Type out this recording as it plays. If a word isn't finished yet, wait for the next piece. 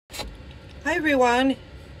Hi everyone,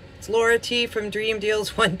 it's Laura T from Dream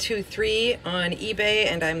Deals 123 on eBay,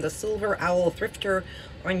 and I'm the Silver Owl Thrifter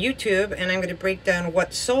on YouTube, and I'm going to break down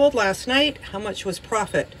what sold last night, how much was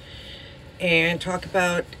profit, and talk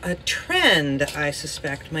about a trend I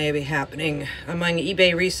suspect may be happening among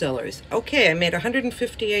eBay resellers. Okay, I made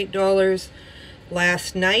 $158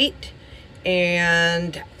 last night,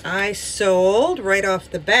 and I sold right off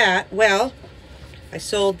the bat, well, I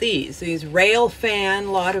sold these rail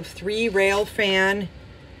fan, lot of 3 rail fan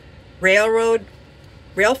and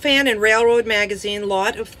Railroad magazine,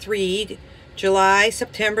 lot of 3, July,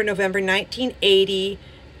 September, November 1980,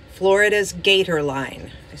 Florida's Gator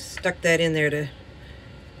line. I stuck that in there to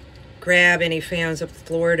grab any fans of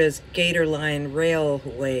Florida's Gator line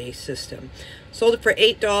railway system. Sold it for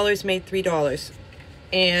 $8, made $3.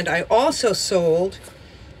 And I also sold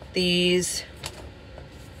these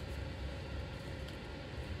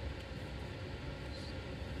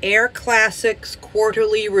Air Classics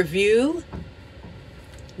Quarterly Review,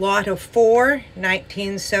 lot of 4,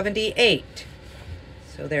 1978.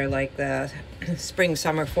 So they're like the spring,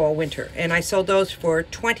 summer, fall, winter. And I sold those for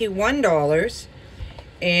 $21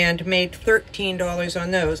 and made $13 on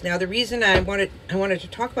those. Now the reason I wanted to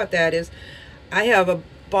talk about that is I have a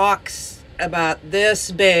box about this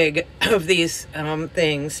big of these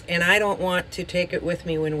things, and I don't want to take it with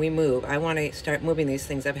me when we move. I want to start moving these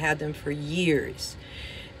things. I've had them for years.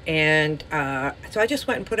 And so I just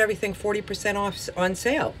went and put everything 40% off on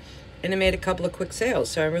sale, and I made a couple of quick sales,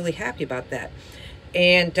 so I'm really happy about that.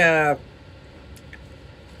 And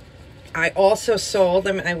I also sold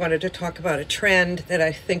them. I wanted to talk about a trend that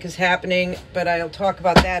I think is happening, but I'll talk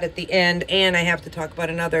about that at the end, and I have to talk about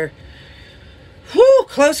another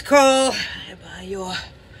close call by your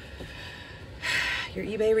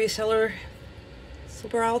eBay reseller,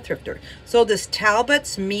 Silver Owl Thrifter. Sold this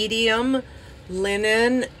Talbot's medium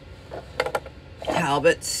linen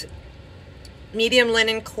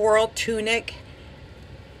coral tunic.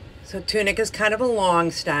 So tunic is kind of a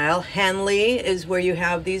long style. Henley is where you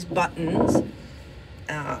have these buttons.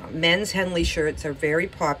 Men's Henley shirts are very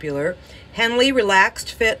popular. Henley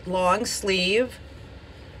relaxed fit long sleeve.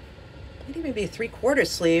 Maybe maybe a 3/4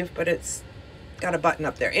 sleeve, but it's got a button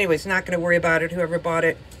up there. Anyways, not going to worry about it. Whoever bought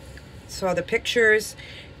it saw the pictures.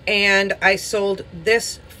 And I sold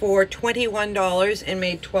this for $21 and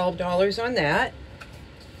made $12 on that.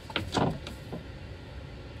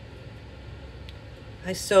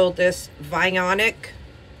 I sold this Vionic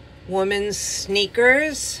women's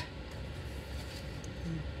sneakers.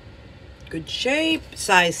 Good shape,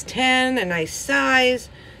 size 10, a nice size.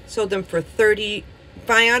 Sold them for $30.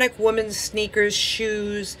 Vionic women's sneakers,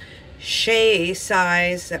 shoes, Shea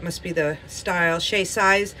size, that must be the style, Shea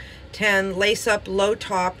size 10, lace up, low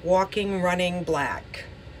top, walking, running, black.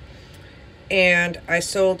 And I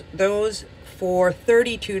sold those for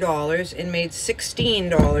 $32 and made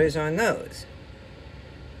 $16 on those.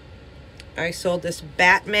 I sold this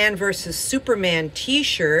Batman versus Superman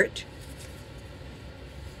t-shirt.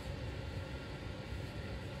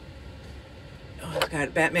 Oh, it's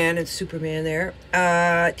got Batman and Superman there.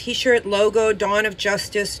 T-shirt logo, Dawn of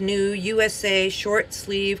Justice, new USA, short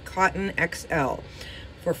sleeve, cotton XL.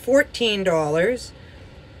 For $14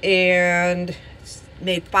 and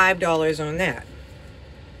made $5 on that.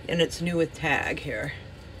 And it's new with tag here.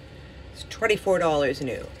 It's $24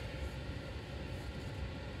 new.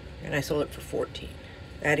 And I sold it for $14.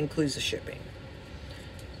 That includes the shipping.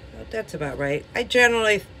 But that's about right. I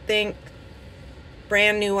generally think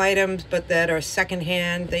brand new items, but that are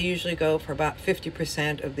secondhand, they usually go for about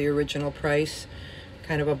 50% of the original price.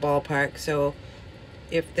 Kind of a ballpark. So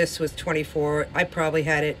if this was $24, I probably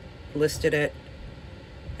had it listed at,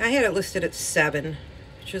 I had it listed at $7,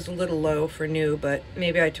 which is a little low for new, but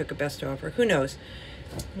maybe I took a best offer. Who knows?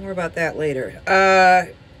 More about that later.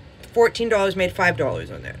 $14, made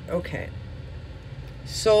 $5 on that. Okay.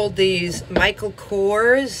 Sold these Michael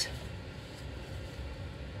Kors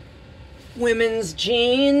women's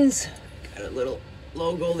jeans. Got a little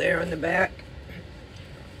logo there on the back.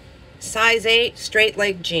 Size 8, straight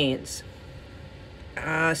leg jeans.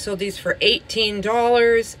 Sold these for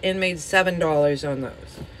 $18 and made $7 on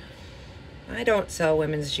those. I don't sell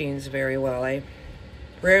women's jeans very well. I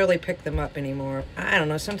rarely pick them up anymore. I don't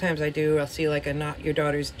know, sometimes I do. I'll see like a Not Your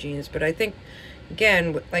Daughter's jeans, but I think,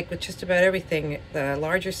 again, like with just about everything, the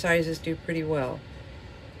larger sizes do pretty well.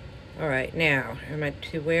 All right, now, am I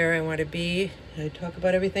to where I want to be? Did I talk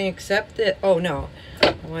about everything except it? Oh, no.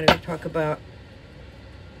 I wanted to talk about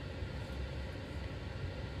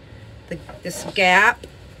this Gap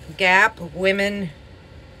women.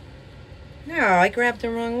 No, I grabbed the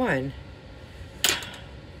wrong one.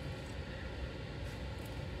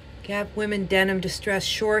 Gap women denim distress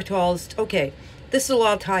short alls. Okay, this will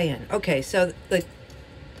all tie in. Okay, so the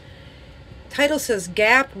title says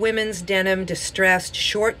Gap women's denim distressed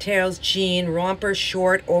short tails jean romper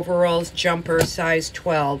short overalls jumper size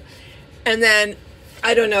 12. And then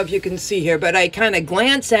I don't know if you can see here, but I kind of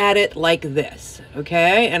glance at it like this,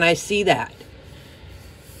 okay? And I see that.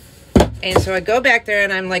 And so I go back there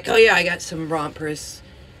and I'm like, oh yeah, I got some rompers,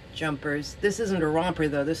 jumpers. This isn't a romper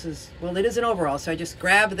though. This is, well, it is an overall. So I just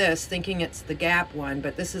grab this thinking it's the Gap one,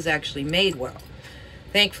 but this is actually Madewell.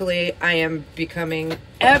 Thankfully, I am becoming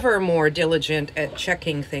ever more diligent at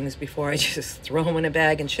checking things before I just throw them in a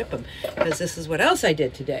bag and ship them. Because this is what else I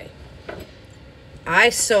did today. I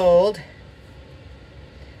sold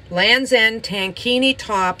Land's End Tankini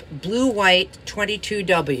top blue-white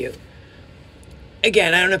 22W.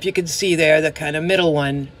 Again, I don't know if you can see there, the kind of middle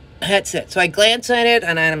one. That's it. So I glance at it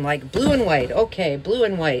and I'm like, blue and white. Okay, blue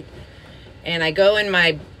and white. And I go in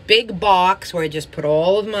my big box where I just put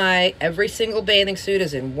all of my, every single bathing suit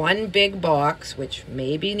is in one big box, which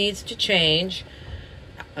maybe needs to change.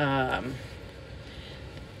 I'll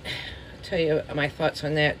tell you my thoughts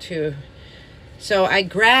on that too. So I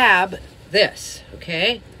grab this,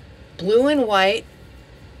 okay? Blue and white,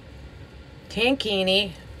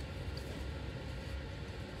 tankini.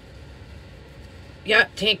 Yeah,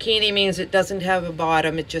 tankini means it doesn't have a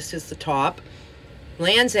bottom, it just is the top.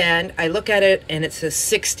 Land's End, I look at it and it says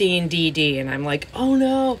 16DD and I'm like, oh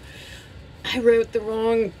no, I wrote the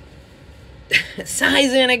wrong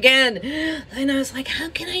size in again. And I was like, how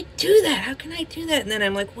can I do that? How can I do that? And then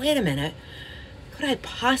I'm like, wait a minute. Could I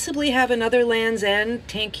possibly have another Land's End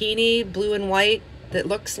tankini blue and white that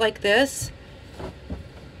looks like this?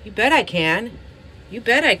 You bet I can. You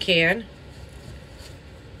bet I can.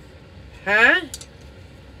 Huh?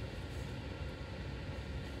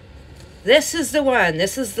 This is the one.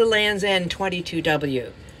 This is the Land's End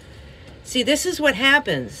 22W. See, this is what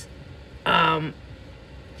happens. I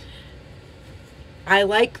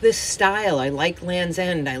like this style. I like Land's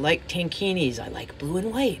End. I like tankinis. I like blue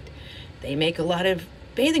and white. They make a lot of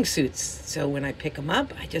bathing suits. So when I pick them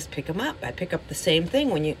up, I just pick them up. I pick up the same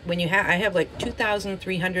thing. I have like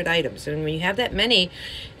 2,300 items. And when you have that many,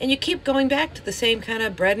 and you keep going back to the same kind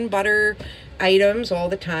of bread and butter items all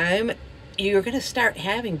the time, you're going to start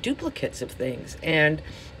having duplicates of things. And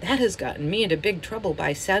that has gotten me into big trouble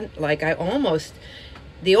by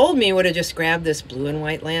the old me would have just grabbed this blue and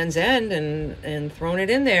white Land's End and thrown it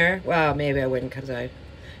in there. Well, maybe I wouldn't because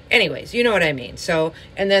anyways, you know what I mean. So,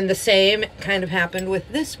 and then the same kind of happened with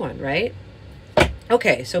this one, right?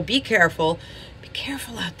 Okay, so be careful. Be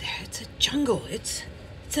careful out there. It's a jungle. It's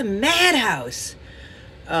a madhouse.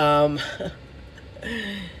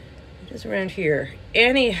 Just around here.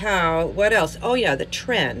 Anyhow, what else? Oh yeah, the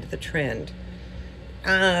trend.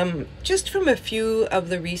 Just from a few of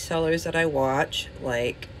the resellers that I watch,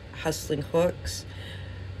 like Hustling Hooks,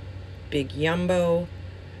 Big Yumbo,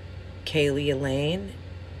 Kaylee Elaine,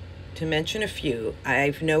 to mention a few,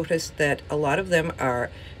 I've noticed that a lot of them are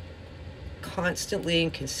constantly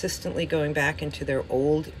and consistently going back into their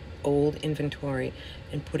old inventory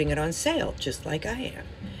and putting it on sale, just like I am.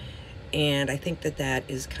 And I think that that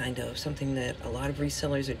is kind of something that a lot of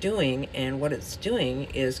resellers are doing, and what it's doing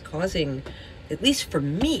is causing, at least for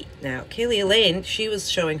me now, Kaylee Elaine, she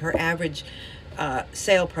was showing her average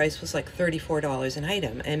sale price was like $34 an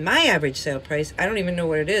item, and my average sale price, I don't even know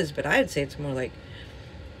what it is, but I'd say it's more like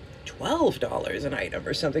 $12 an item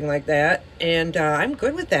or something like that, and I'm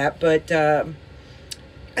good with that. But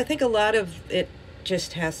I think a lot of it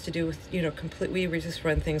just has to do with, you know, we just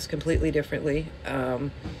run things completely differently,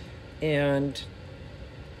 and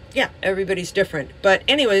yeah, everybody's different. But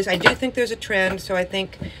anyways, I do think there's a trend, so I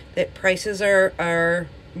think that prices are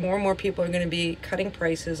more and more people are going to be cutting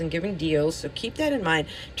prices and giving deals, so keep that in mind.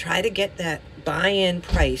 Try to get that buy-in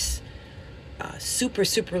price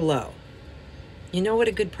super low. You know what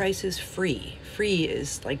a good price is? Free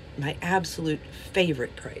is like my absolute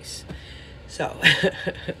favorite price. So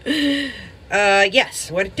yes,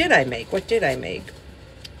 what did I make? Let's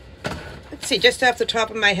see, just off the top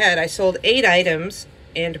of my head, I sold 8 items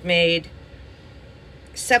and made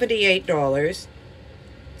 $78.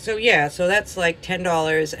 So yeah, so that's like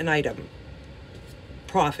 $10 an item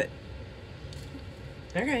profit.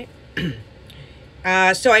 All right.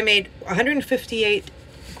 So I made 158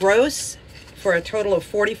 gross for a total of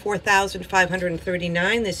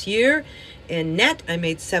 44,539 this year. In net, I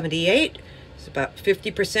made 78. It's about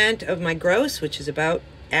 50% of my gross, which is about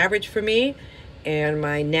average for me. And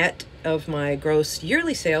my net of my gross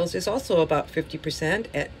yearly sales is also about 50%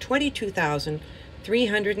 at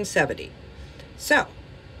 22,370. So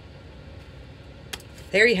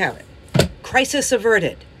there you have it. Crisis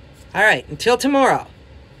averted. All right, until tomorrow,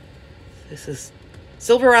 this is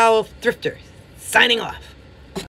Silver Owl Thrifter signing off.